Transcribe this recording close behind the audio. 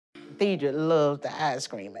cathedral loves the ice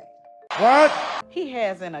cream man. What? He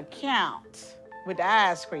has an account with the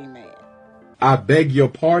ice cream man. I beg your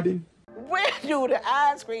pardon? Where do the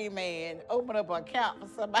ice cream man open up an account for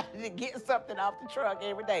somebody to get something off the truck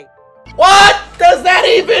every day? What does that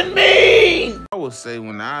even mean? I would say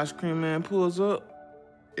when the ice cream man pulls up,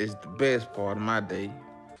 it's the best part of my day.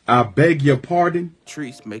 I beg your pardon?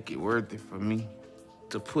 Treats make it worth it for me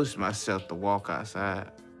to push myself to walk outside.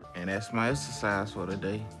 And that's my exercise for the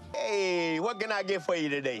day. Hey, what can I get for you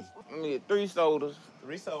today? I need 3 sodas,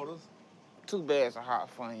 3 sodas, 2 bags of hot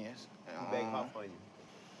Funyuns, 2 bags of hot Funyuns.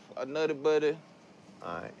 a Nutty Buddy,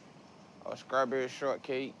 All right, a strawberry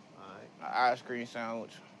shortcake, all right, an ice cream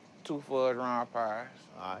sandwich, 2 fudge round pies,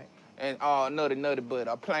 all right. and Nutty Buddy,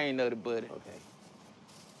 a plain Nutty Buddy. Okay.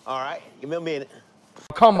 All right, give me a minute.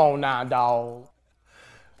 Come on now, dawg.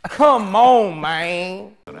 Come on,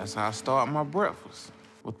 man. So that's how I start my breakfast,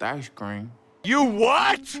 with the ice cream. You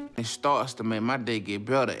what? It starts to make my day get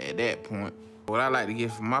better at that point. What I like to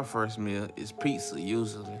get for my first meal is pizza,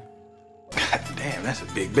 usually. God damn, that's a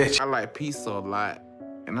big bitch. I like pizza a lot,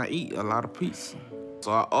 and I eat a lot of pizza.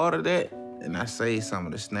 So I order that, and I save some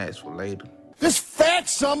of the snacks for later. This fat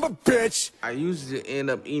son of a bitch. I usually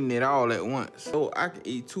end up eating it all at once. So I can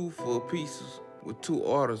eat 2 full pizzas with 2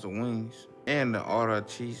 orders of wings and an order of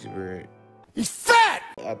cheesy bread. He's fat!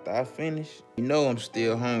 After I finish, you know I'm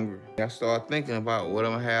still hungry. I start thinking about what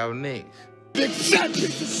I'm gonna have next. Big fat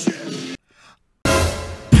piece of shit.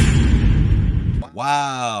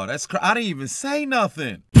 Wow, that's I didn't even say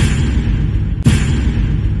nothing.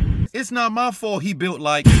 It's not my fault he built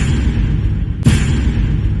like...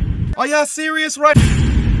 Are y'all serious right?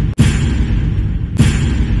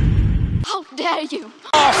 How dare you?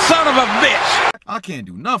 Oh, son of a bitch! I can't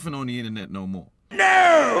do nothing on the internet no more.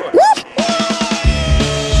 No!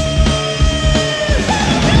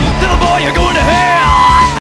 Little boy, you're going to hell!